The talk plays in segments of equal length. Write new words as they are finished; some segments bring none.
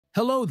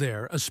Hello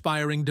there,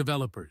 aspiring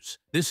developers.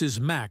 This is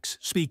Max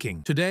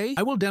speaking. Today,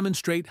 I will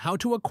demonstrate how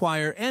to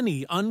acquire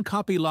any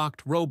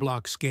uncopylocked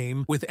Roblox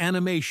game with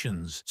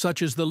animations,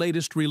 such as the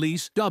latest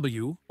release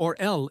W or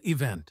L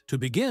event. To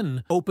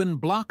begin, open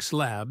Blox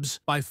Labs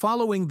by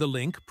following the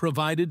link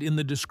provided in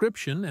the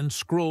description and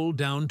scroll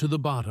down to the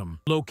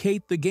bottom.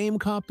 Locate the game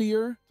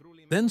copier,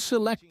 then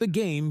select the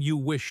game you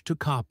wish to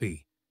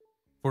copy.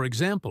 For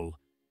example,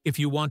 if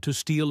you want to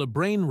steal a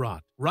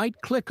Brainrot,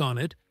 right-click on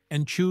it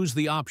and choose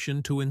the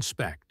option to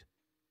inspect.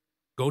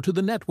 Go to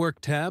the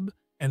Network tab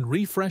and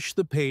refresh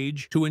the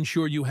page to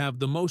ensure you have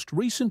the most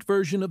recent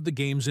version of the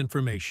game's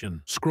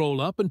information.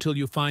 Scroll up until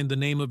you find the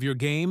name of your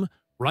game,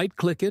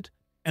 right-click it,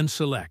 and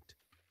select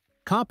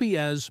Copy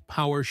as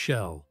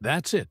PowerShell.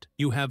 That's it.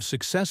 You have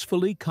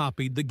successfully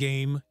copied the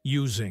game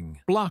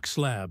using Blox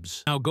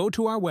Labs. Now go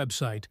to our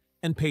website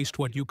and paste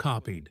what you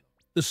copied.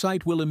 The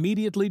site will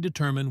immediately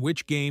determine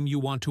which game you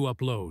want to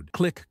upload.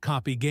 Click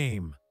Copy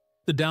Game.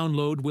 The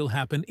download will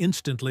happen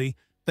instantly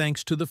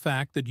thanks to the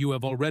fact that you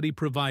have already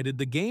provided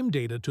the game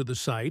data to the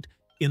site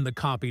in the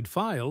copied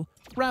file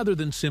rather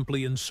than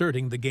simply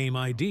inserting the game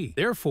ID.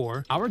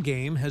 Therefore, our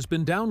game has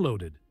been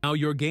downloaded. Now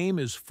your game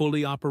is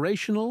fully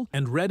operational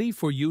and ready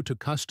for you to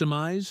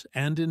customize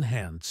and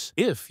enhance.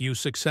 If you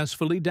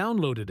successfully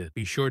downloaded it,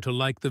 be sure to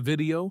like the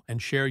video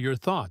and share your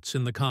thoughts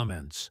in the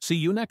comments. See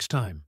you next time.